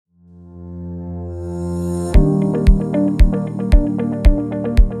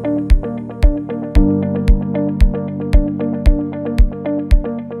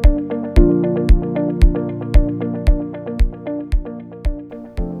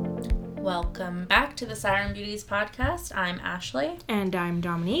Welcome back to the Siren Beauties podcast. I'm Ashley. And I'm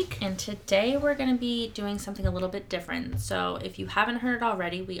Dominique. And today we're going to be doing something a little bit different. So if you haven't heard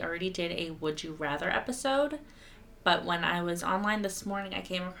already, we already did a Would You Rather episode. But when I was online this morning, I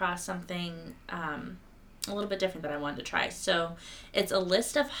came across something a little bit different that I wanted to try. So it's a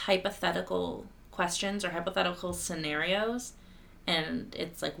list of hypothetical questions or hypothetical scenarios. And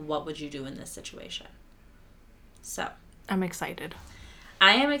it's like, what would you do in this situation? So I'm excited.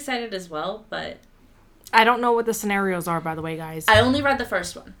 I am excited as well, but I don't know what the scenarios are, by the way, guys. I only read the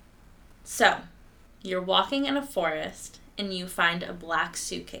first one. So, you're walking in a forest and you find a black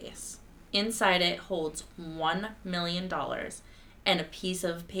suitcase. Inside it holds $1 million and a piece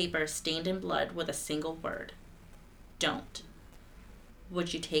of paper stained in blood with a single word. Don't.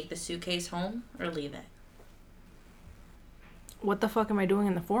 Would you take the suitcase home or leave it? What the fuck am I doing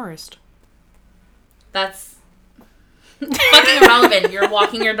in the forest? That's fucking irrelevant. You're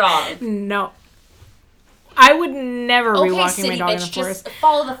walking your dog. No. I would never be walking my dog in the forest. Just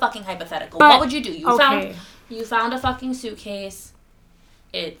follow the fucking hypothetical. What would you do? You found a fucking suitcase.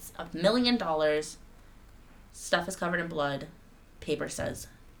 It's $1 million. Stuff is covered in blood. Paper says,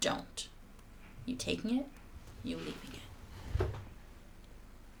 don't. You taking it? You leaving it?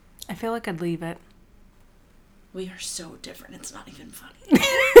 I feel like I'd leave it. We are so different. It's not even funny.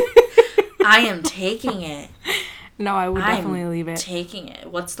 I am taking it. No, I would definitely leave it. Taking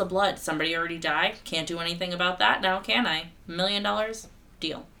it. What's the blood? Somebody already died? Can't do anything about that now, can I? $1 million?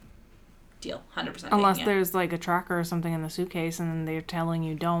 Deal. 100%. Unless there's like a tracker or something in the suitcase and then they're telling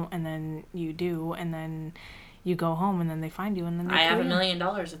you don't and then you do and then you go home and then they find you and then they I have $1 million.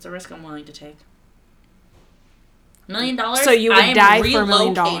 It's a risk I'm willing to take. $1 million? So you would die for $1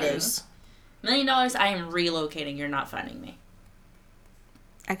 million. $1 million, I am relocating. You're not finding me.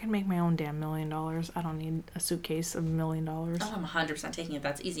 I can make my own damn $1 million. I don't need a suitcase of $1 million. Oh, I'm 100% taking it.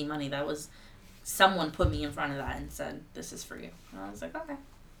 That's easy money. That was... Someone put me in front of that and said, this is for you. And I was like, okay.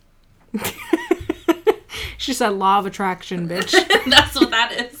 She said law of attraction, bitch. That's what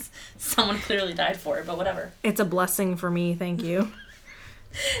that is. Someone clearly died for it, but whatever. It's a blessing for me, thank you.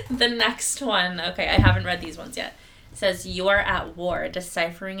 The next one, okay, I haven't read these ones yet. It says, you are at war,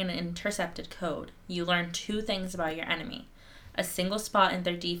 deciphering an intercepted code. You learn 2 things about your enemy. A single spot in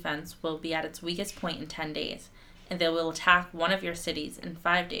their defense will be at its weakest point in 10 days, and they will attack one of your cities in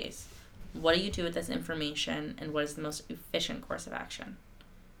 5 days. What do you do with this information, and what is the most efficient course of action?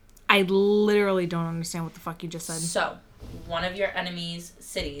 I literally don't understand what the fuck you just said. So, one of your enemy's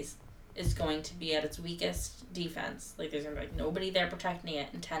cities is going to be at its weakest defense. Like, there's going to be nobody there protecting it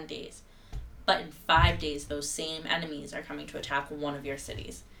in 10 days. But in 5 days, those same enemies are coming to attack one of your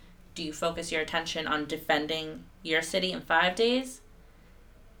cities. Do you focus your attention on defending your city in 5 days?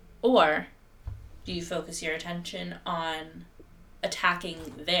 Or do you focus your attention on attacking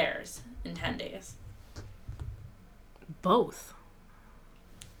theirs in 10 days? Both.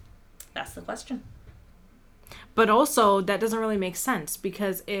 That's the question. But also, that doesn't really make sense,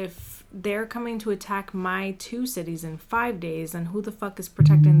 because if they're coming to attack my 2 cities in 5 days, then who the fuck is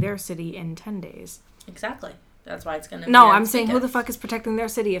protecting their city in 10 days? Exactly. That's why it's going to be... No, I'm saying who the fuck is protecting their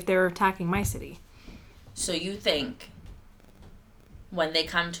city if they're attacking my city? So you think when they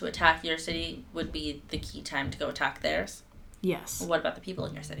come to attack your city would be the key time to go attack theirs? Yes. Well, what about the people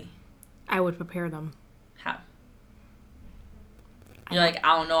in your city? I would prepare them. How? You're like,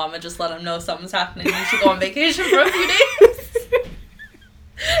 I don't know, I'm going to just let them know something's happening. You should go on vacation for a few days.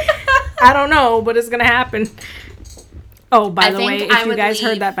 I don't know, but it's going to happen. Oh, by the way, if you guys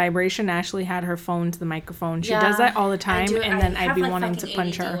heard that vibration, Ashley had her phone to the microphone. She does that all the time, and then I'd be wanting to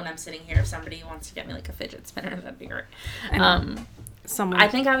punch her. When I'm sitting here, if somebody wants to get me like a fidget spinner, that'd be great. I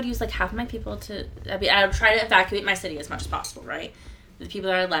think I would use like half of my people to... I would try to evacuate my city as much as possible, right? The people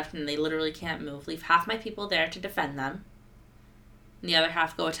that are left and they literally can't move, leave half my people there to defend them. And the other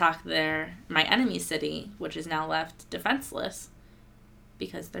half go attack my enemy's city, which is now left defenseless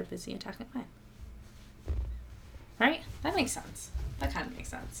because they're busy attacking mine. Right? That makes sense. That kind of makes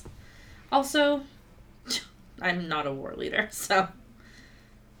sense. Also, I'm not a war leader, so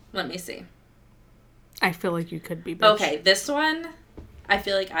let me see. I feel like you could be, bitch. Okay, this one, I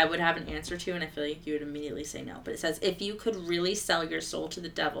feel like I would have an answer to, and I feel like you would immediately say no. But it says, if you could really sell your soul to the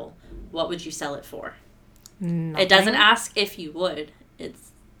devil, what would you sell it for? Nothing. It doesn't ask if you would. It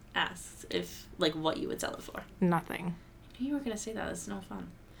asks if, like, what you would sell it for. Nothing. I knew you were going to say that. It's no fun.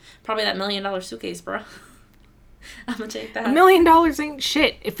 Probably that $1 million suitcase, bro. I'm going to take that. $1 million ain't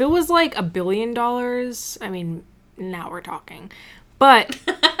shit. If it was like $1 billion, I mean, now we're talking. But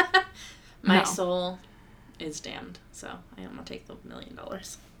my soul is damned, so I am going to take the $1 million.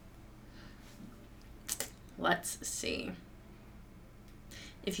 Let's see.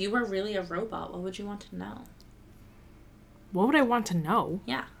 If you were really a robot, what would you want to know? What would I want to know?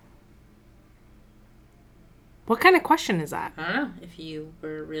 Yeah. What kind of question is that? I don't know. If you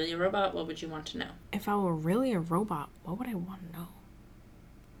were really a robot, what would you want to know? If I were really a robot, what would I want to know?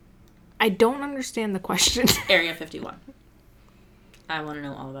 I don't understand the question. Area 51. I want to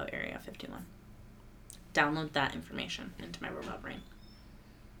know all about Area 51. Download that information into my robot brain.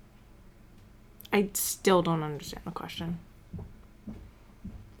 I still don't understand the question.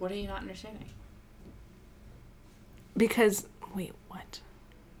 What are you not understanding? Because, wait, what?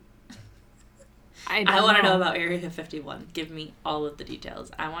 I want to know about Area 51. Give me all of the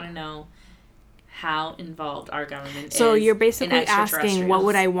details. I want to know how involved our government is. So you're basically asking what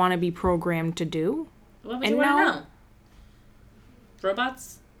would I want to be programmed to do? What would you want to know?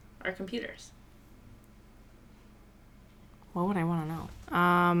 Robots are computers. What would I want to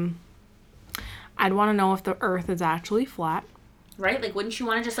know? I'd want to know if the Earth is actually flat. Right? Like, wouldn't you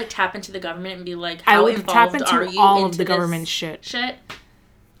want to just, like, tap into the government and be like, I how would involved tap into are you all into of the government shit.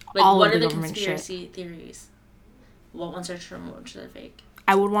 Like, all what of are the the government conspiracy theories? What ones are true and what ones are fake?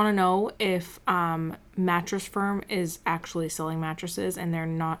 I would want to know if Mattress Firm is actually selling mattresses and they're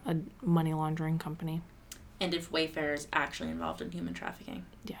not a money laundering company. And if Wayfair is actually involved in human trafficking.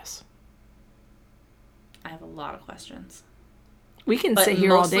 Yes. I have a lot of questions. We can sit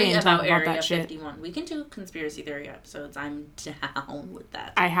here all day and talk about that shit. 51. We can do conspiracy theory episodes. I'm down with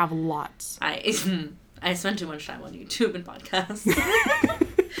that. I have lots. I spend too much time on YouTube and podcasts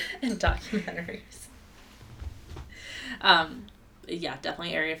and documentaries. Yeah,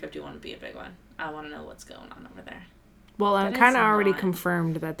 definitely Area 51 would be a big one. I want to know what's going on over there. Well, I'm kind of already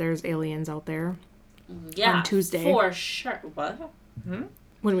confirmed that there's aliens out there. Yeah, on Tuesday. For sure. What?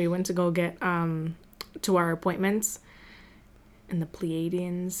 When we went to go get to our appointments, and the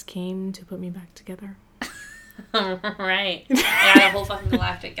Pleiadians came to put me back together. Right. I got a whole fucking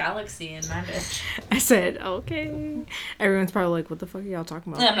galactic galaxy in my bitch. I said, okay. Everyone's probably like, what the fuck are y'all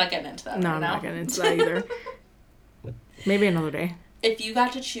talking about? I'm not getting into that. No, right I'm now. not getting into that either. Maybe another day. If you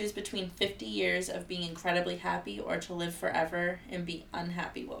got to choose between 50 years of being incredibly happy or to live forever and be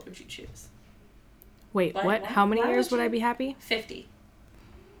unhappy, what would you choose? Wait, what? How many years would I be happy? 50.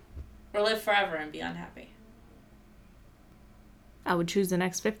 Or live forever and be unhappy. I would choose the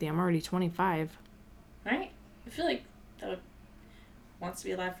next 50. I'm already 25. Right? I feel like that would wants to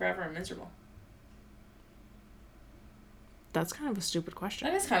be alive forever and miserable. That's kind of a stupid question.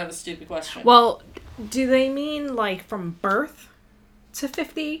 That is kind of a stupid question. Well, do they mean like from birth to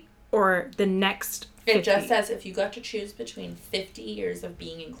 50 or the next 50? It just says if you got to choose between 50 years of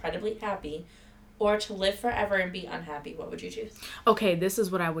being incredibly happy or to live forever and be unhappy, what would you choose? Okay, this is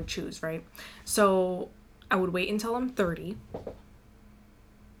what I would choose, right? So I would wait until I'm 30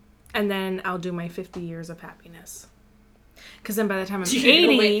 and then I'll do my 50 years of happiness. Because then by the time I'm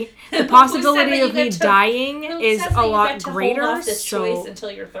 80, the possibility of me dying is a lot greater. Hold off this choice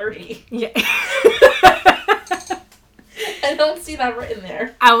until you're 30. Yeah. I don't see that written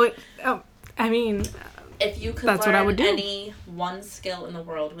there. I would. I mean, if you could that's learn what I would do. Any one skill in the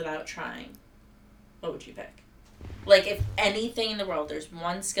world without trying, what would you pick? Like, if anything in the world, there's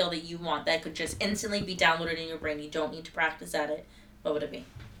one skill that you want that could just instantly be downloaded in your brain, you don't need to practice at it, what would it be?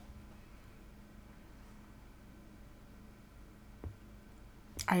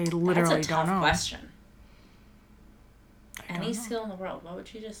 I literally That's a don't know. tough question. Any skill in the world, what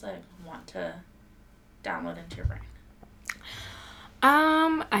would you just like want to download into your brain?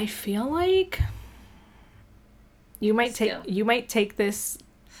 I feel like you might take this.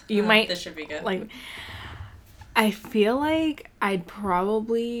 You might. This should be good. Like, I feel like I'd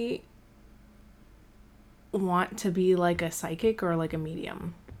probably want to be like a psychic or like a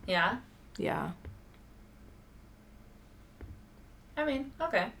medium. Yeah? Yeah. I mean,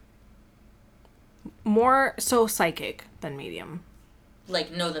 okay. More so psychic than medium.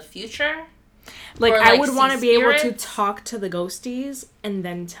 Like, know the future? Like, or, I would want to be able to spirits? talk to the ghosties and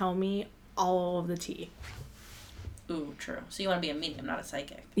then tell me all of the tea. Ooh, true. So you want to be a medium, not a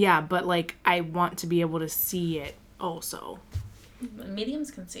psychic. Yeah, but, like, I want to be able to see it also. Mediums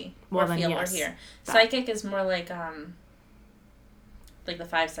can see. Well, or then, feel yes. or hear. That. Psychic is more like the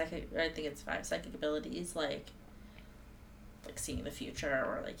 5 psychic, I think it's 5 psychic abilities, like seeing the future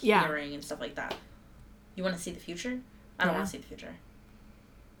or, like, hearing and stuff like that. You want to see the future? I don't want to see the future.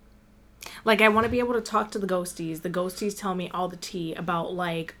 Like, I want to be able to talk to the ghosties. The ghosties tell me all the tea about,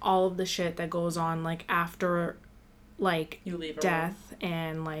 like, all of the shit that goes on, like, after, like, you leave death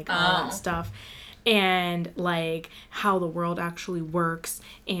and, like, all that stuff. And, like, how the world actually works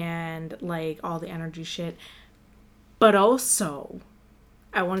and, like, all the energy shit. But also,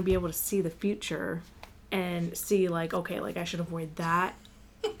 I want to be able to see the future and see, like, okay, like, I should avoid that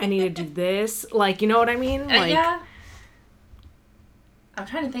I need to do this. Like, you know what I mean? Like, yeah. I'm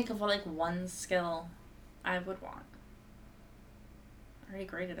trying to think of what, like, one skill I would want. I already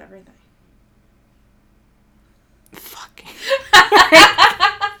graded everything. Fucking.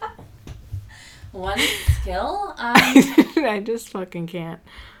 One skill? I just fucking can't.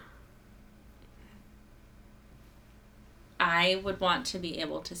 I would want to be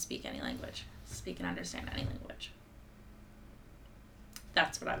able to speak any language. Speak and understand any language.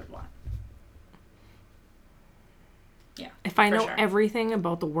 That's what I would want. Yeah. If I know everything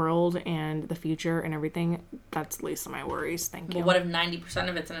about the world and the future and everything, that's the least of my worries. Thank you. But what if 90%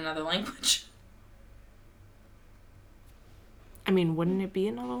 of it's in another language? I mean, wouldn't it be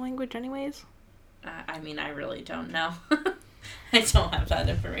another language anyways? I mean, I really don't know. I don't have that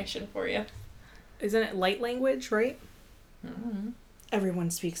information for you. Isn't it light language, right? Mm-hmm.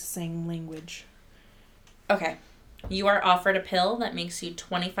 Everyone speaks the same language. Okay. You are offered a pill that makes you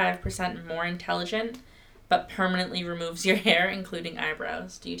 25% more intelligent, but permanently removes your hair, including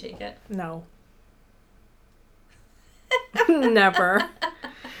eyebrows. Do you take it? No. Never.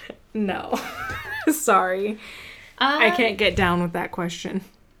 No. Sorry. I can't get down with that question.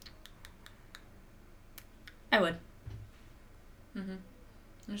 I would. Mm-hmm.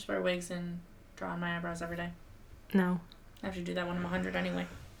 I just wear wigs and draw on my eyebrows every day. No. I have to do that when I'm 100 anyway.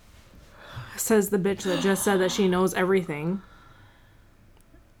 Says the bitch that just said that she knows everything.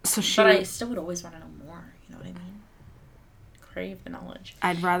 But I still would always want to know more. You know what I mean? Crave the knowledge.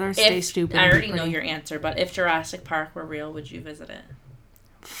 I'd rather stay stupid. I already know your answer, but if Jurassic Park were real, would you visit it?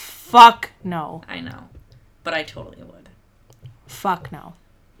 Fuck no. I know. But I totally would. Fuck no.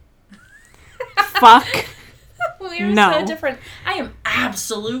 Fuck We are so different. I am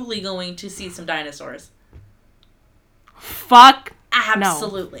absolutely going to see some dinosaurs. Fuck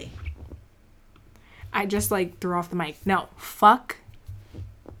absolutely. No. I just like threw off the mic. No. Fuck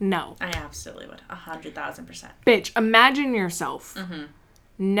no. I absolutely would. 100,000%. Bitch, imagine yourself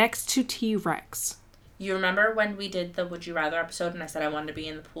next to T-Rex. You remember when we did the Would You Rather episode and I said I wanted to be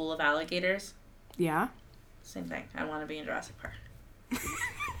in the pool of alligators? Yeah. Same thing. I want to be in Jurassic Park.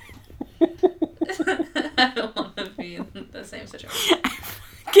 I don't want to be in the same situation. I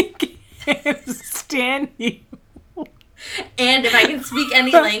fucking can't stand you. And if I can speak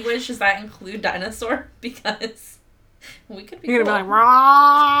any language, does that include dinosaur? Because we could be You're cool. gonna be like,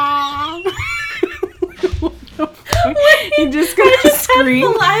 wrong. You just gonna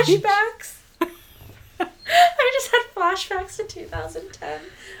scream. Flashbacks. I just had flashbacks to 2010.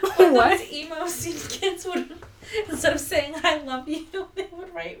 When those emo scene kids would, instead of saying I love you, they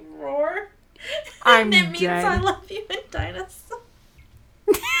would write roar. I'm and it means dead. I love you in dinosaur.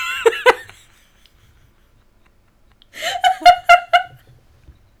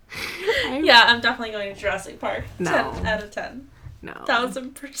 Yeah, I'm definitely going to Jurassic Park. No. 10 out of 10. No.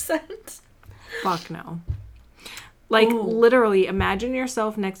 1,000%. Fuck no. Like, literally, imagine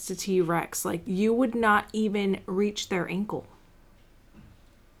yourself next to T-Rex. Like, you would not even reach their ankle.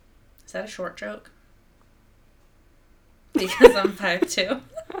 Is that a short joke? Because I'm 5'2".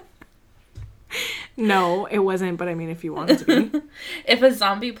 No, it wasn't, but I mean, if you wanted to be. If a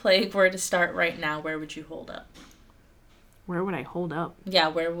zombie plague were to start right now, where would you hold up? Where would I hold up? Yeah,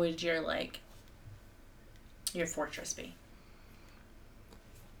 where would your fortress be?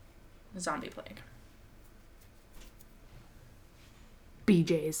 Zombie plague.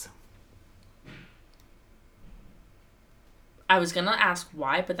 BJ's. I was gonna ask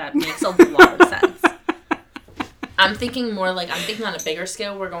why, but that makes a lot of sense. I'm thinking more like, I'm thinking on a bigger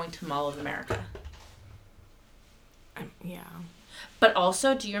scale, we're going to Mall of America. Yeah. But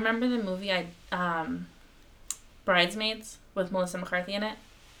also, do you remember the movie Bridesmaids with Melissa McCarthy in it?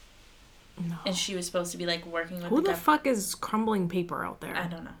 No. And she was supposed to be like working with Who the fuck is crumbling paper out there? I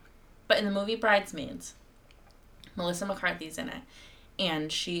don't know. But in the movie Bridesmaids, Melissa McCarthy's in it.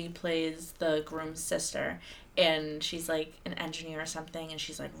 And she plays the groom's sister. And she's like an engineer or something. And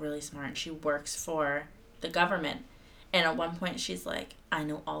she's like really smart. And she works for the government. And at one point she's like, I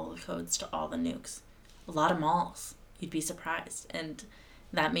know all the codes to all the nukes. A lot of malls. You'd be surprised. And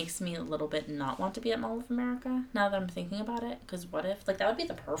that makes me a little bit not want to be at Mall of America now that I'm thinking about it. Because what if, like, that would be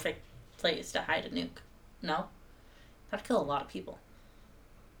the perfect place to hide a nuke. No? That'd kill a lot of people.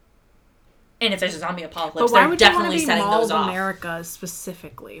 And if there's a zombie apocalypse, they're definitely setting those off. Mall of America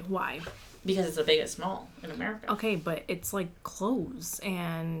specifically? Why? Because it's the biggest mall in America. Okay, but it's like clothes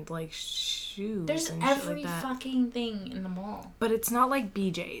and like shoes. There's and every shit like that. fucking thing in the mall. But it's not like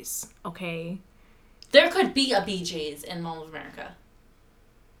BJ's, okay? There could be a BJ's in Mall of America.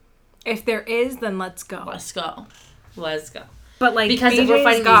 If there is, then let's go. Let's go. Let's go. But like, because BJ's if we're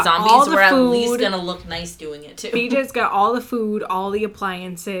fighting got these all zombies, the we're at food. least gonna look nice doing it too. BJ's got all the food, all the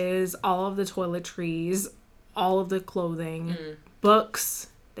appliances, all of the toiletries, all of the clothing, books.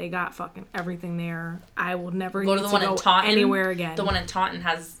 They got fucking everything there. I will never go to the one in Taunton. Anywhere again. The one in Taunton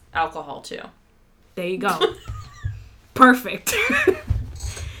has alcohol too. There you go. Perfect.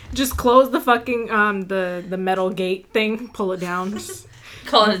 Just close the fucking the metal gate thing. Pull it down. Just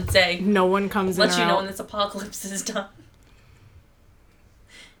call it a day. No one comes in. Let you know when this apocalypse is done.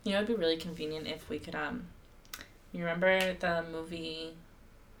 You know, it'd be really convenient if we could, you remember the movie,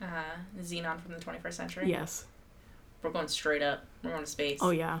 Xenon from the 21st Century? Yes. We're going straight up. We're going to space. Oh,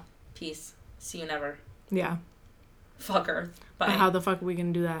 yeah. Peace. See you never. Yeah. Fuck Earth. Bye. How the fuck are we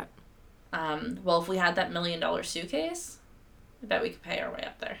gonna do that? Well, if we had that $1 million suitcase, I bet we could pay our way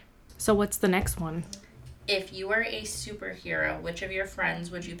up there. So what's the next one? If you were a superhero, which of your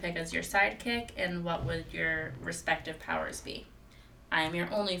friends would you pick as your sidekick, and what would your respective powers be? I am your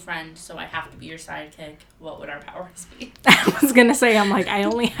only friend, so I have to be your sidekick. What would our powers be? I was gonna say, I'm like, I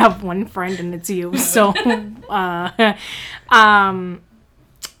only have one friend and it's you. So, I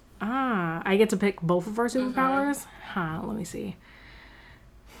get to pick both of our superpowers? Let me see.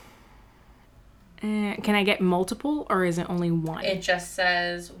 Can I get multiple, or is it only one? It just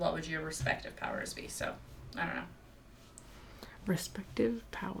says, what would your respective powers be? So, I don't know. Respective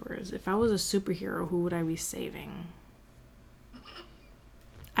powers. If I was a superhero, who would I be saving?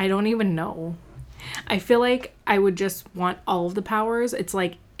 I don't even know. I feel like I would just want all of the powers. It's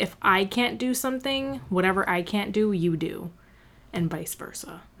like, if I can't do something, whatever I can't do, you do. And vice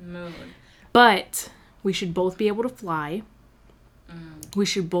versa. Mood. But we should both be able to fly. We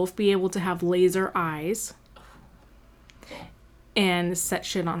should both be able to have laser eyes. Cool. And set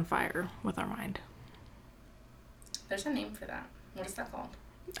shit on fire with our mind. There's a name for that. What is that called?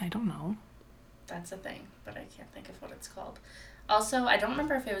 I don't know. That's a thing, but I can't think of what it's called. Also, I don't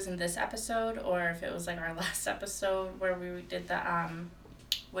remember if it was in this episode or if it was like our last episode where we did the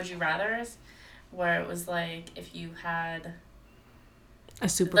Would You Rathers, where it was like if you had a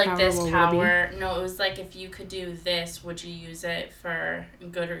superpower, like this power. No, it was like if you could do this, would you use it for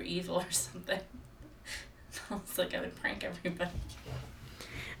good or evil or something? I was like, I would prank everybody.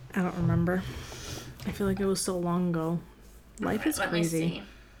 I don't remember. I feel like it was so long ago. Life is crazy. Let me see.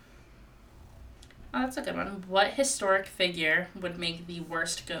 Oh, that's a good one. What historic figure would make the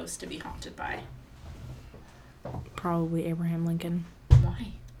worst ghost to be haunted by? Probably Abraham Lincoln.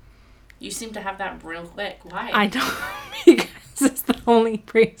 Why? You seem to have that real quick. Why? I don't. Because it's the only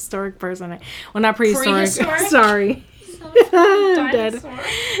prehistoric person. Well, not prehistoric. Sorry. I'm dead.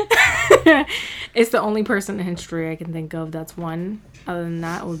 It's the only person in history I can think of. That's one. Other than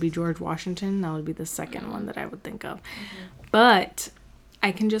that, it would be George Washington. That would be the second one that I would think of. But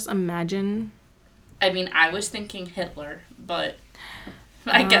I can just imagine. I mean, I was thinking Hitler, but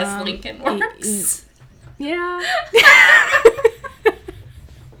I guess Lincoln works. Yeah. I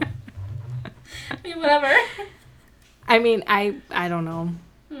mean, whatever. I mean, I don't know.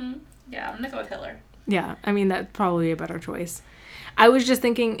 Yeah, I'm gonna go with Hitler. Yeah, I mean, that's probably a better choice. I was just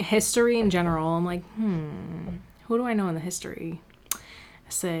thinking history in general. I'm like, who do I know in the history? I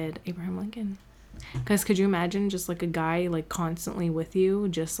said Abraham Lincoln. Because could you imagine just like a guy like constantly with you,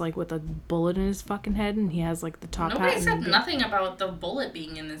 just like with a bullet in his fucking head, and he has like the top hat. Nobody said nothing about the bullet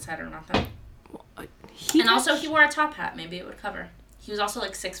being in his head or nothing. And also, he wore a top hat. Maybe it would cover. He was also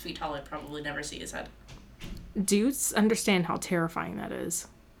like 6 feet tall. I'd probably never see his head. Do you understand how terrifying that is?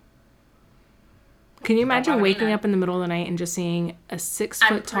 Can you imagine waking up in the middle of the night and just seeing a 6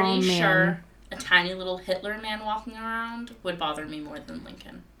 foot tall man? I'm pretty sure a tiny little Hitler man walking around would bother me more than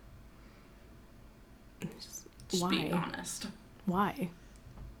Lincoln. Just being honest. Why?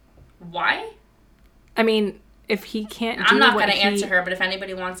 Why? I mean, if he can't do I'm not going to answer her, but if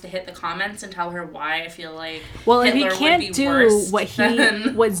anybody wants to hit the comments and tell her why I feel like well, Hitler if he can't do what he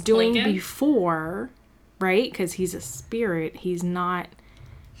was doing Lincoln before, right? Because he's a spirit. He's not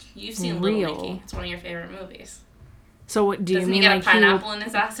You've seen real. Little Nicky. It's one of your favorite movies. So what do you mean? Doesn't he get a pineapple in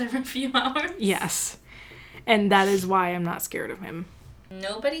his ass every few hours? Yes. And that is why I'm not scared of him.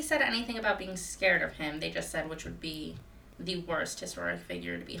 Nobody said anything about being scared of him. They just said which would be the worst historic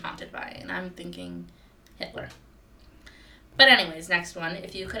figure to be haunted by. And I'm thinking Hitler. But anyways, next one.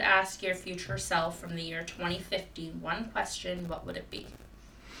 If you could ask your future self from the year 2050 one question, what would it be?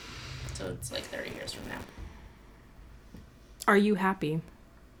 So it's like 30 years from now. Are you happy?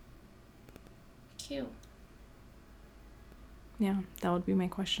 Cute. Yeah, that would be my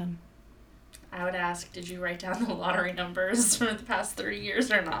question. I would ask, did you write down the lottery numbers for the past 30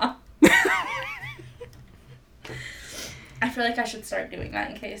 years or not? I feel like I should start doing that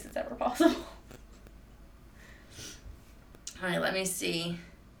in case it's ever possible. All right, let me see.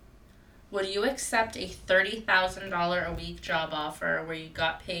 Would you accept a $30,000 a week job offer where you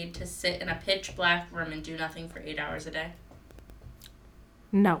got paid to sit in a pitch black room and do nothing for 8 hours a day?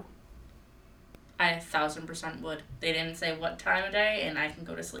 No. I 1,000% would. They didn't say what time of day, and I can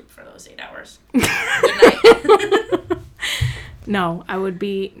go to sleep for those 8 hours. Good night. No,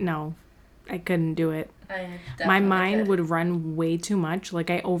 I couldn't do it. My mind would run way too much. Like,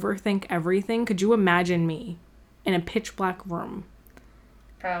 I overthink everything. Could you imagine me in a pitch black room?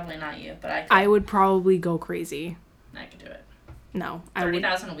 Probably not you, but I could. I would probably go crazy. I could do it. No.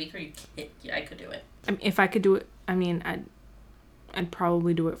 30,000 a week, or you kidding? Yeah, I could do it. I mean, if I could do it, I'd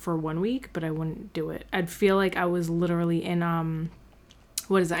probably do it for 1 week, but I wouldn't do it. I'd feel like I was literally in,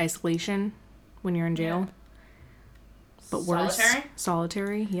 what is it, isolation when you're in jail? Yeah. But worse.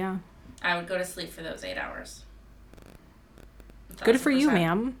 Solitary, yeah. I would go to sleep for those 8 hours. 1,000%. Good for you,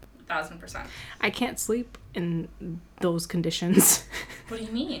 ma'am. 1,000%. I can't sleep in those conditions. What do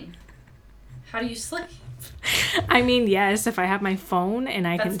you mean? How do you sleep? I mean, yes, if I have my phone and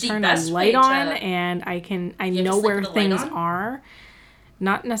I can turn the light on and I know where things are.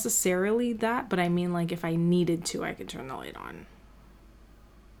 Not necessarily that, but I mean, like, if I needed to, I could turn the light on.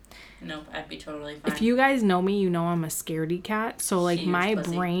 Nope, I'd be totally fine. If you guys know me, you know I'm a scaredy cat. So, like, my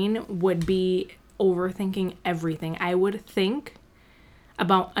brain would be overthinking everything. I would think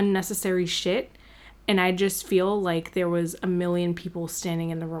about unnecessary shit, and I just feel like there was a million people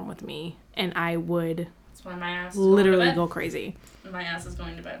standing in the room with me, and I would my ass literally go crazy. My ass is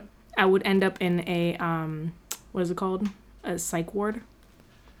going to bed. I would end up in a, what is it called? A psych ward.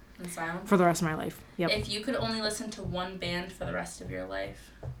 Asylum? For the rest of my life. Yep. If you could only listen to one band for the rest of your life,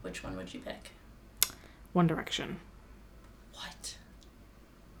 which one would you pick? One Direction. What?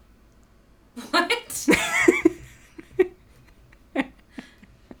 What?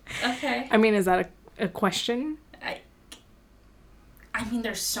 Okay. I mean, is that a question? I mean,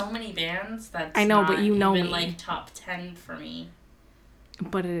 there's so many bands that's I know, but you know even me. Like top 10 for me.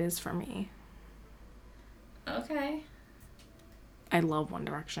 But it is for me. Okay. I love One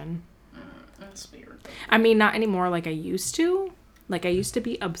Direction. That's weird. I mean, not anymore like I used to. Like, I used to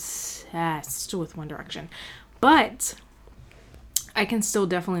be obsessed with One Direction. But I can still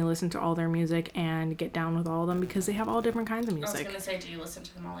definitely listen to all their music and get down with all of them because they have all different kinds of music. I was going to say, do you listen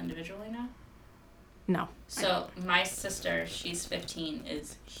to them all individually now? No. So, my sister, she's 15,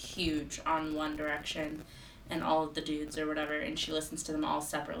 is huge on One Direction and all of the dudes or whatever, and she listens to them all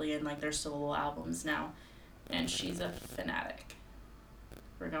separately and, like, their solo albums now. And she's a fanatic.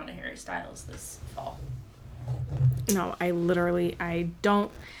 We're going to Harry Styles this fall. No, I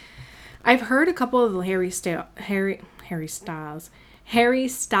don't. I've heard a couple of the Harry Styles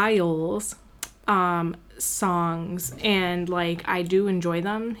songs, and like I do enjoy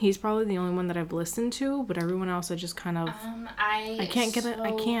them. He's probably the only one that I've listened to, but everyone else I just kind of I can't get it.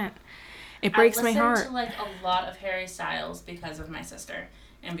 I can't. It breaks my heart. I listen to like a lot of Harry Styles because of my sister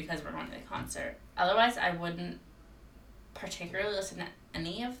and because we're going to the concert. Otherwise, I wouldn't particularly listen to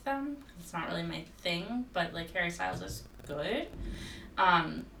any of them. It's not really my thing, but like Harry Styles is good.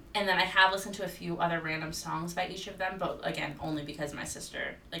 And then I have listened to a few other random songs by each of them, but again, only because my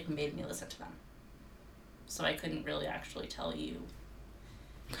sister like made me listen to them. So I couldn't really actually tell you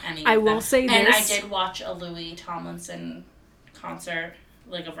any I of will them. say this. And I did watch a Louis Tomlinson concert,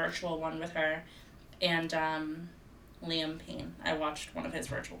 like a virtual one with her, and Liam Payne. I watched one of his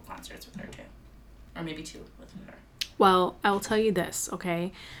virtual concerts with her too. Or maybe two with her. Well, I'll tell you this,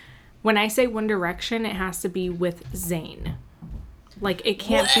 okay? When I say One Direction, it has to be with Zayn. Like, it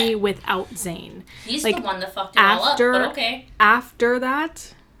can't be without Zayn. He's like, the one that fucked it all up, but okay. After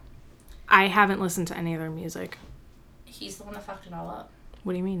that, I haven't listened to any of their music. He's the one that fucked it all up.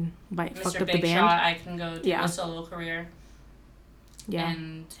 What do you mean? By Mr. fucked up Big the band? Shot, I can go do a solo career. Yeah.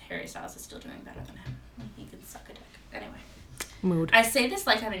 And Harry Styles is still doing better than him. He can suck a dick. Anyway. Mood. I say this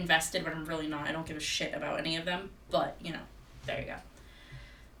like I'm invested, but I'm really not. I don't give a shit about any of them. But, you know, there you go.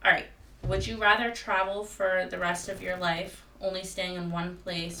 All right. Would you rather travel for the rest of your life, only staying in one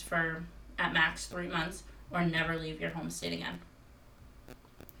place for at max 3 months, or never leave your home state again?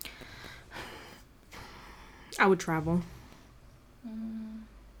 I would travel.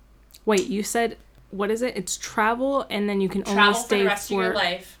 Wait, you said, what is it? It's travel, and then you can only stay for the rest of your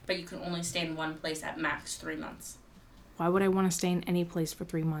life, but you can only stay in one place at max 3 months. Why would I want to stay in any place for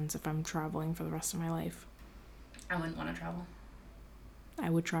 3 months if I'm traveling for the rest of my life? I wouldn't want to travel. I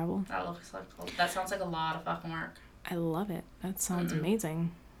would travel. That sounds like a lot of fucking work. I love it. That sounds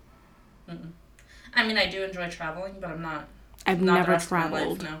amazing. I mean, I do enjoy traveling, but I've not never the rest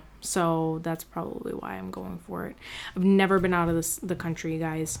traveled. of my life, no. So that's probably why I'm going for it. I've never been out of the country,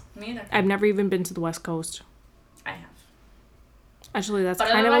 guys. Me either. I've never even been to the West Coast. I have. Actually, that's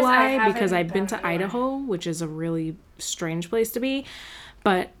kind of a lie because I've been to Idaho, which is a really strange place to be.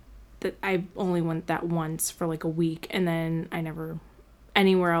 But I only went that once for like a week, and then I never...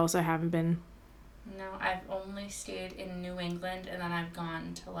 Anywhere else I haven't been. No, I've only stayed in New England, and then I've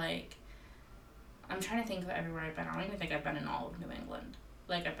gone to like... I'm trying to think of everywhere I've been. I don't even think I've been in all of New England.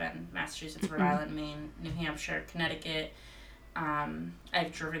 Like, I've been Massachusetts, Rhode Island, Maine, New Hampshire, Connecticut.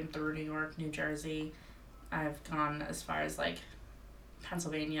 I've driven through New York, New Jersey. I've gone as far as, like,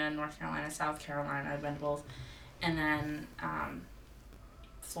 Pennsylvania, North Carolina, South Carolina. I've been to both. And then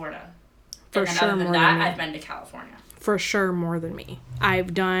Florida. For sure, more than me. I've been to California. For sure, more than me.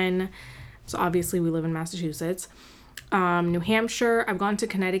 I've done... So, obviously, we live in Massachusetts. New Hampshire. I've gone to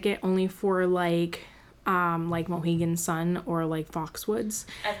Connecticut only for, like Mohegan Sun or, like, Foxwoods.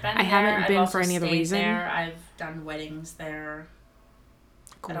 I haven't been for any other reason. I've done weddings there.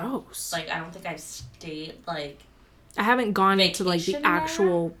 Gross. I don't think I've stayed, like... I haven't gone to, like, the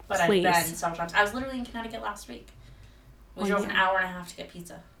actual place. But I've been several times. I was literally in Connecticut last week. We drove an hour and a half to get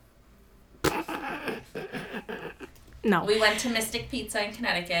pizza. No. We went to Mystic Pizza in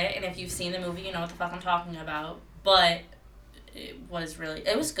Connecticut, and if you've seen the movie, you know what the fuck I'm talking about. But it was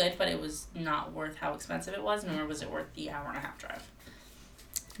good, but it was not worth how expensive it was, nor was it worth the hour and a half drive.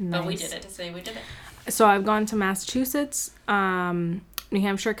 Nice. But we did it to say we did it. So I've gone to Massachusetts, New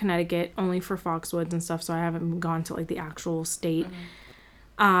Hampshire, Connecticut, only for Foxwoods and stuff, so I haven't gone to, like, the actual state.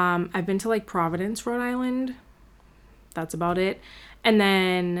 Mm-hmm. I've been to, like, Providence, Rhode Island. That's about it. And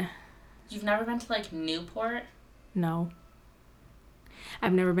then... You've never been to, like, Newport? No.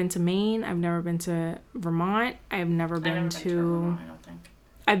 I've never been to Maine. I've never been to Vermont. I've never been to Vermont, I don't think.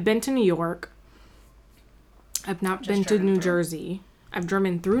 I've been to New York. I've not been to New Jersey. I've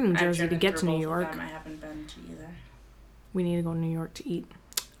driven through New Jersey to get to New York. I haven't been to either. We need to go to New York to eat.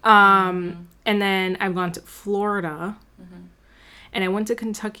 And then I've gone to Florida. Mm-hmm. And I went to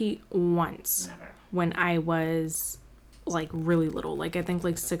Kentucky once. Never. When I was... like really little, like I think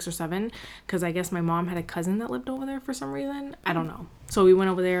like 6 or 7, because I guess my mom had a cousin that lived over there for some reason. I don't know. So we went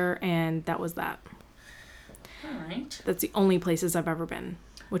over there, and that was that. All right. That's the only places I've ever been,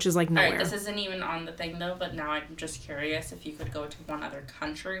 which is like nowhere. All right, this isn't even on the thing though, but now I'm just curious, if you could go to one other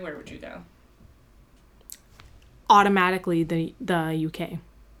country, where would you go? Automatically the UK.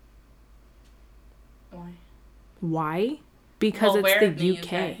 Why? Why? Because it's the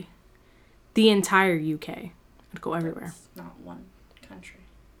UK. The entire UK. I'd go everywhere. That's not one country.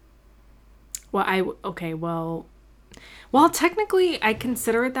 Well, technically I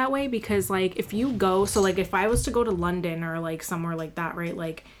consider it that way because, like, if you go, so, like, if I was to go to London or, like, somewhere like that, right,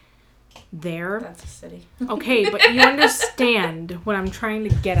 like, there. That's a city. Okay, but you understand what I'm trying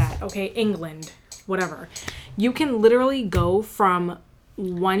to get at, okay? England, whatever. You can literally go from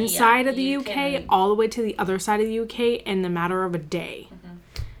one side of the UK all the way to the other side of the UK in the matter of a day,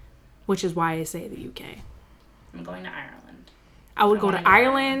 which is why I say the UK. I'm going to Ireland. I would go to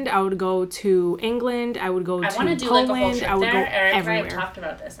Ireland. I would go to England. I would go to Poland. Do like a whole trip I would there. go Eric everywhere. and I have talked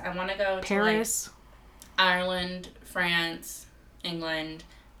about this. I want to go Paris, to like Ireland, France, England.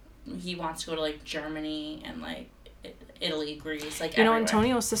 He wants to go to like Germany and like Italy, Greece, like everywhere.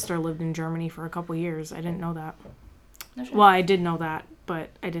 Antonio's sister lived in Germany for a couple years. I didn't know that. No, sure. Well, I did know that,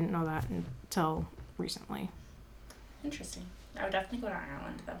 but I didn't know that until recently. Interesting. I would definitely go to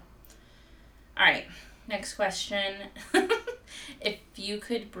Ireland though. All right. Next question. If you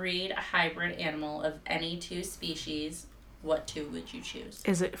could breed a hybrid animal of any 2 species, what 2 would you choose?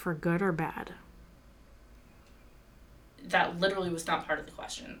 Is it for good or bad? That literally was not part of the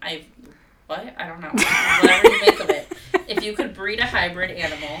question. What? I don't know. Whatever you make of it. If you could breed a hybrid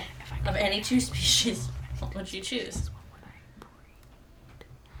animal of any 2 species, what would you choose? What would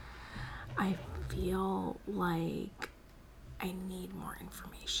I breed? I feel like I need more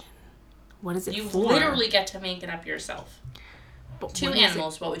information. What is it for? You literally get to make it up yourself. But 2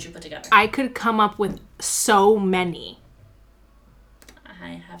 animals, what would you put together? I could come up with so many.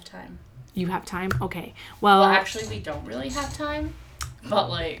 I have time. You have time? Okay. Well, actually, we don't really have time.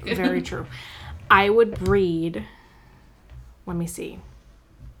 But, like... Very true. I would breed... Let me see.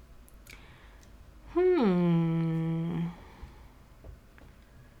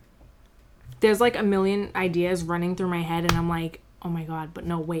 There's, like, a million ideas running through my head, and I'm like... Oh my god, but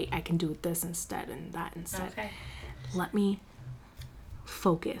no, wait, I can do this instead and that instead. Okay. Let me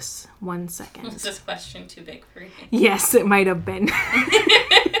focus 1 second. Was this question too big for you? Yes, it might have been.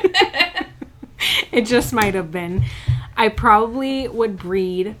 It just might have been. I probably would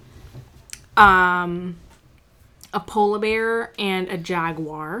breed a polar bear and a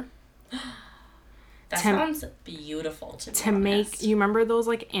jaguar. That sounds beautiful to be honest. Make, you remember those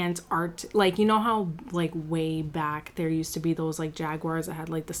like like, you know how like way back there used to be those like jaguars that had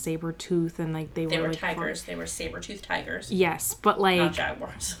like the saber tooth and like they were like tigers. They were saber-toothed tigers. Yes, but like not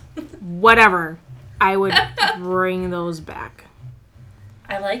jaguars. Whatever. I would bring those back.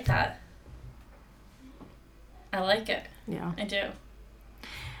 I like that. I like it. Yeah. I do.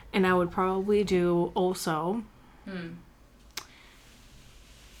 And I would probably do also.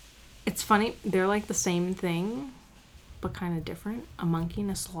 It's funny, they're like the same thing, but kind of different. A monkey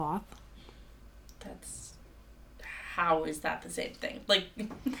and a sloth. How is that the same thing? Like,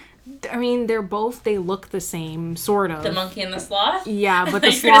 I mean, they look the same, sort of. The monkey and the sloth? Yeah, but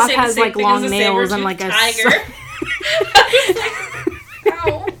the sloth has like long nails and like a tiger.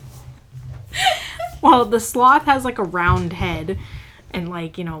 Ow. Well, the sloth has like a round head and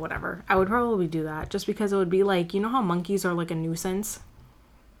like, you know, whatever. I would probably do that just because it would be like, you know how monkeys are like a nuisance?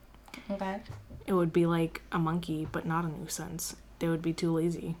 Okay. It would be like a monkey, but not a nuisance. They would be too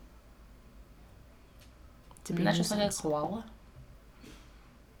lazy. Isn't that just like a koala?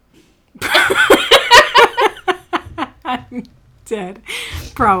 I'm dead.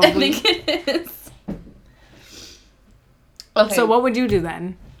 Probably. I think it is. Okay. So what would you do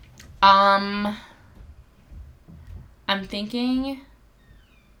then? I'm thinking...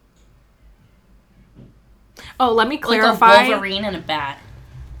 Oh, let me clarify. Like a Wolverine and a bat.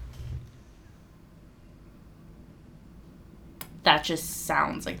 That just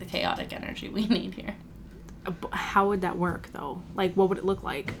sounds like the chaotic energy we need here. How would that work, though? Like, what would it look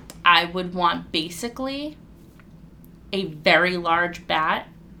like? I would want basically a very large bat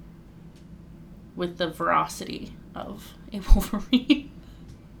with the ferocity of a Wolverine.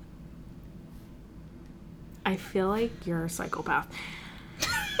 I feel like you're a psychopath.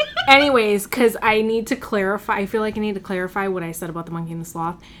 Anyways, because I need to clarify. I feel like I need to clarify what I said about the monkey and the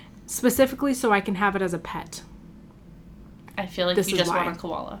sloth. Specifically so I can have it as a pet. I feel like you just want a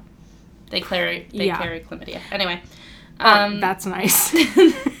koala. They carry chlamydia. Anyway. That's nice.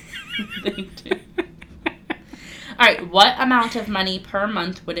 They do. All right. What amount of money per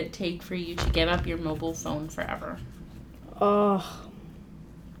month would it take for you to give up your mobile phone forever? Oh.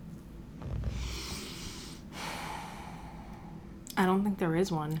 I don't think there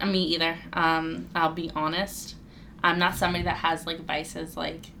is one. Me either. I'll be honest. I'm not somebody that has like vices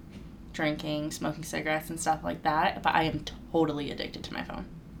like drinking, smoking cigarettes and stuff like that, but I am totally addicted to my phone.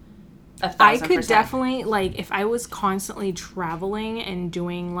 1,000%. I could definitely, like, if I was constantly traveling and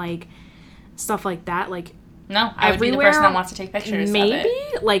doing like stuff like that, like no, I would be the person that wants to take pictures. Maybe of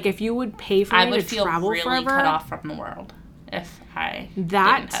it. Like if you would pay for me to travel really forever, cut off from the world if I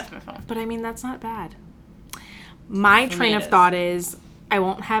didn't have my phone. But I mean, that's not bad. My train of thought is I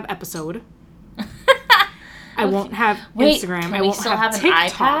won't have episode. I won't have Instagram. I won't have TikTok. An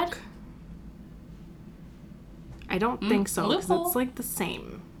iPad? I don't think so, because it's like the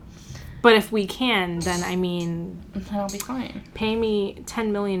same. But if we can, then I mean... That'll be fine. Pay me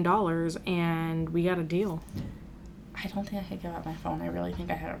 $10 million and we got a deal. I don't think I could give up my phone. I really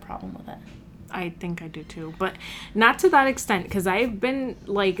think I have a problem with it. I think I do too. But not to that extent, because I've been,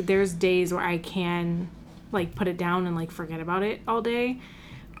 like, there's days where I can, like, put it down and, like, forget about it all day.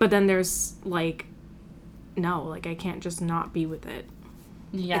 But then there's, like, no, like, I can't just not be with it.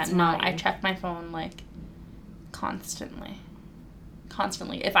 Yeah, no, I check my phone, like, constantly.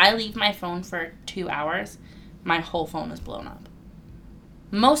 If I leave my phone for 2 hours, my whole phone is blown up.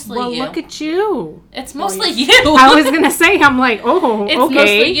 Mostly you. Well, look at you. It's mostly you. I was going to say, I'm like, oh, it's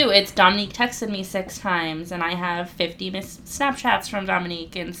mostly you. It's Dominique texted me 6 times, and I have 50 missed Snapchats from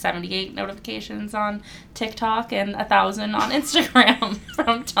Dominique and 78 notifications on TikTok and 1,000 on Instagram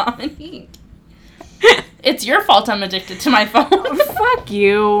from Dominique. It's your fault I'm addicted to my phone. Fuck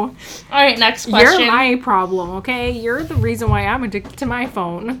you. All right, next question. You're my problem, okay? You're the reason why I'm addicted to my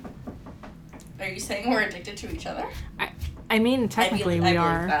phone. Are you saying we're addicted to each other? I mean, technically we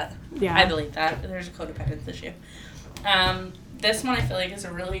are. That. Yeah. I believe that. There's a codependence issue. This one I feel like is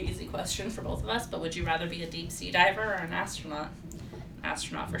a really easy question for both of us, but would you rather be a deep sea diver or an astronaut?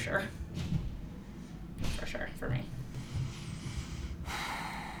 Astronaut for sure. For sure, for me.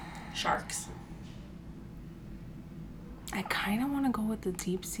 Sharks. I kind of want to go with the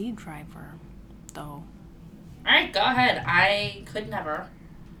deep sea diver, though. Alright, go ahead. I could never.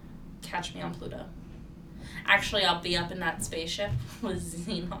 Catch me on Pluto. Actually, I'll be up in that spaceship with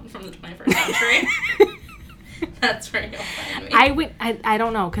Xenon from the 21st century. That's where you'll find me. I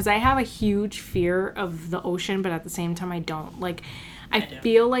don't know, because I have a huge fear of the ocean, but at the same time I don't. Like, I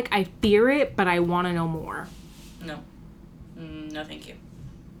feel like I fear it, but I want to know more. No. No, thank you.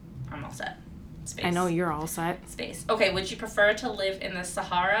 I'm all set. Space. I know you're all set. Space. Okay, would you prefer to live in the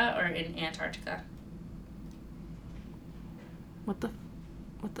Sahara or in Antarctica? What the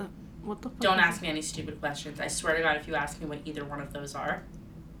fuck? Don't ask me any stupid questions. I swear to God, if you ask me what either one of those are.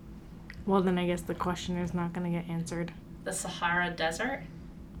 Well, then I guess the question is not going to get answered. The Sahara Desert?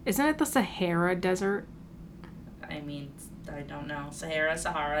 Isn't it the Sahara Desert? I mean, I don't know.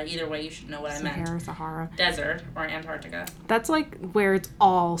 Sahara. Either way, you should know what I meant. Sahara. Desert or Antarctica. That's like where it's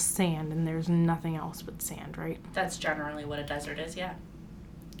all sand and there's nothing else but sand, right? That's generally what a desert is, yeah.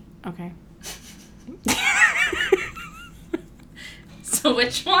 Okay. So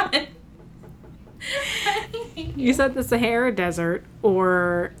which one? You said the Sahara Desert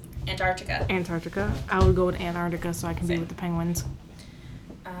or Antarctica. I would go with Antarctica so I can be with the penguins.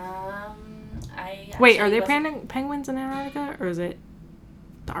 Wait, are there penguins in Antarctica or is it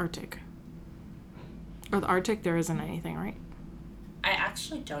the Arctic? Or the Arctic, there isn't anything, right? I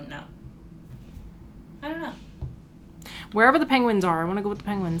actually don't know. I don't know. Wherever the penguins are, I want to go with the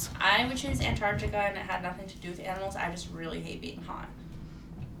penguins. I would choose Antarctica, and it had nothing to do with animals. I just really hate being hot.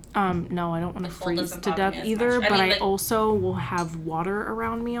 No, I don't want to freeze to death either, but I also will have water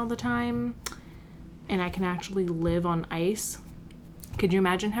around me all the time, and I can actually live on ice. Could you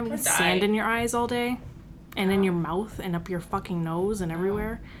imagine having sand in your eyes all day? And in your mouth, and up your fucking nose, and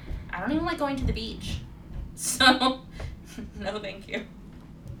everywhere? I don't even like going to the beach. So, no thank you.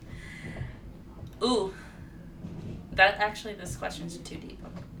 Ooh. This question is too deep.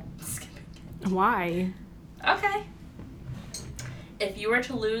 I'm skipping it. Why? Okay. If you were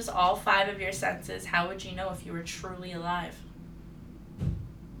to lose all 5 of your senses, how would you know if you were truly alive?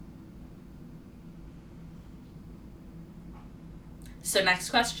 So next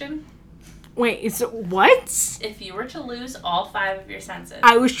question. Wait, so what? If you were to lose all 5 of your senses.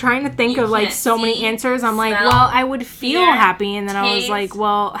 I was trying to think of like so many answers. I'm like, well, I would feel happy. And then I was like,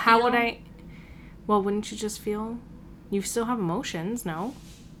 well, how would I? Well, wouldn't you just feel? You still have emotions, no?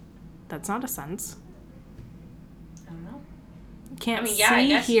 That's not a sense. I don't know. You can't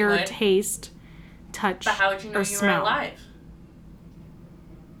see, hear, taste, touch, but how would you know or you smell. were alive?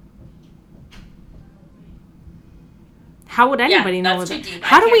 How would anybody know that? Too deep.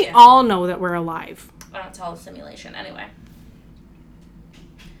 How do we all know that we're alive? Well, it's all a simulation anyway.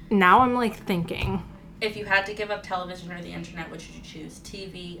 Now I'm like thinking. If you had to give up television or the internet, which would you choose?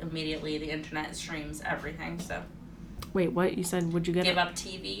 TV, immediately. The internet streams everything, so. Wait, what? You said, would you give up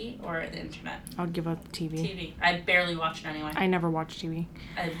TV or the internet? I would give up TV. TV. I barely watch it anyway. I never watch TV.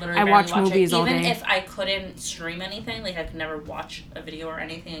 I watch movies all day. Even if I couldn't stream anything, like I could never watch a video or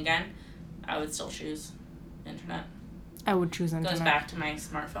anything again, I would still choose internet. I would choose internet. Goes back to my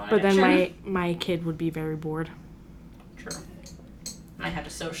smartphone But then my kid would be very bored. True. And I had to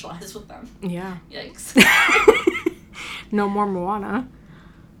socialize with them. Yeah. Yikes. No more Moana.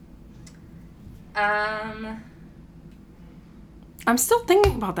 I'm still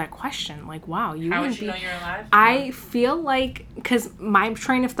thinking about that question. Like, wow, how would you know you're alive? I feel like, because my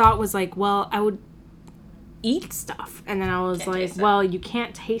train of thought was like, well, I would eat stuff. And then I was like, well, you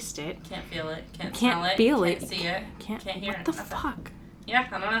can't taste it. Can't feel it. Can't smell it. Feel it. Can't see it. Can't hear it. What the fuck? Yeah,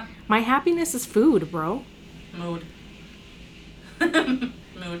 I don't know. My happiness is food, bro. Mood. Mood.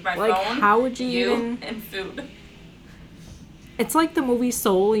 My like, phone. How would you and food. It's like the movie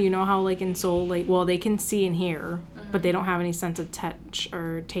Soul. You know how, like, in Soul, like, well, they can see and hear, but they don't have any sense of touch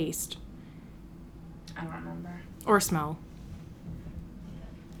or taste. I don't remember. Or smell.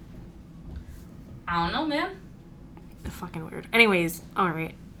 I don't know, man. Fucking weird. Anyways,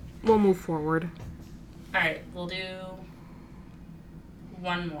 alright. We'll move forward. Alright, we'll do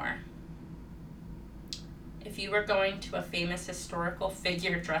one more. If you were going to a famous historical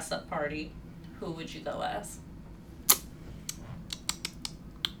figure dress-up party, who would you go as?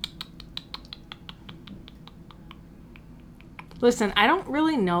 Listen, I don't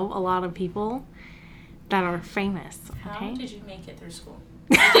really know a lot of people that are famous, okay? How did you make it through school?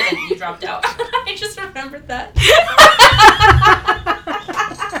 You didn't. You dropped out. I just remembered that.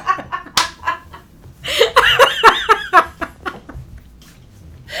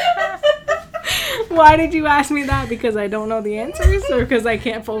 Why did you ask me that? Because I don't know the answers or because I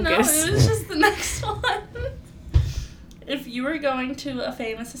can't focus? No, it was just the next one. If you were going to a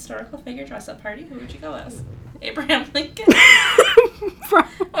famous historical figure dress-up party, who would you go as? Abraham Lincoln?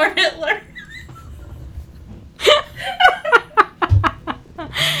 Or Hitler?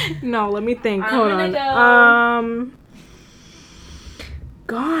 No, let me think. Hold on.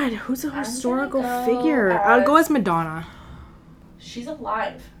 God, who's a historical figure? I'll go as Madonna. She's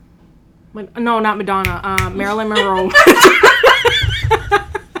alive. No, not Madonna. Marilyn Monroe.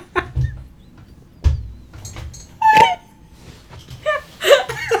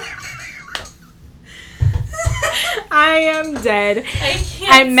 I am dead.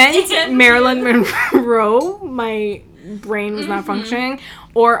 I meant Marilyn Monroe, my brain was not functioning.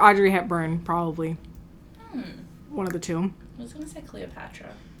 Or Audrey Hepburn, probably. One of the two. I was going to say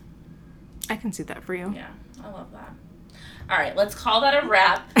Cleopatra. I can see that for you. Yeah, I love that. All right, let's call that a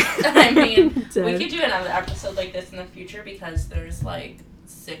wrap. I mean, we could do another episode like this in the future because there's like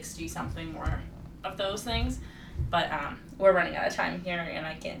 60-something more of those things. But we're running out of time here, and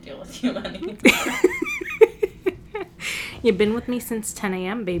I can't deal with you anymore. You've been with me since 10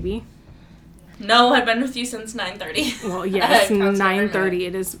 a.m., baby. No, I've been with you since 9:30. Well, yes, 9:30.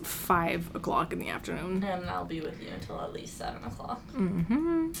 It is 5 o'clock in the afternoon. And I'll be with you until at least 7 o'clock.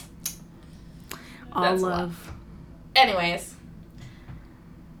 Mm-hmm. All love. Anyways.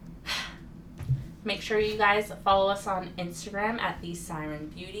 Make sure you guys follow us on Instagram at The Siren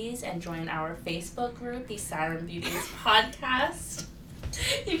Beauties and join our Facebook group, The Siren Beauties Podcast.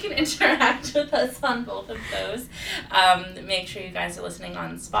 You can interact with us on both of those. Make sure you guys are listening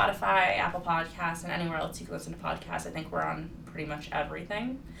on Spotify, Apple Podcasts, and anywhere else you can listen to podcasts. I think we're on pretty much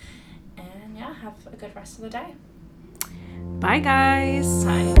everything. And yeah, have a good rest of the day. Bye, guys.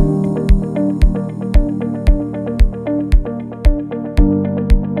 Bye.